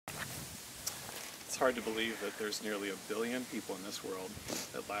hard to believe that there's nearly 1 billion people in this world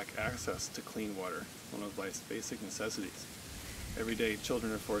that lack access to clean water, one of life's basic necessities. Every day,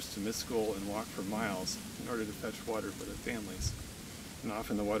 children are forced to miss school and walk for miles in order to fetch water for their families. And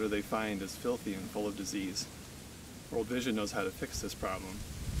often the water they find is filthy and full of disease. World Vision knows how to fix this problem.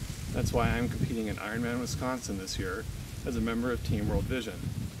 That's why I'm competing in Ironman Wisconsin this year as a member of Team World Vision.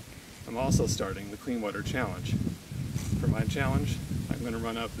 I'm also starting the Clean Water Challenge. For my challenge, I'm going to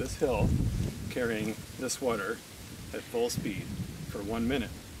run up this hill carrying this water at full speed for 1 minute.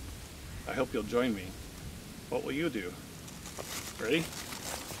 I hope you'll join me. What will you do? Ready?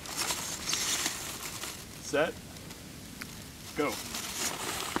 Set? Go.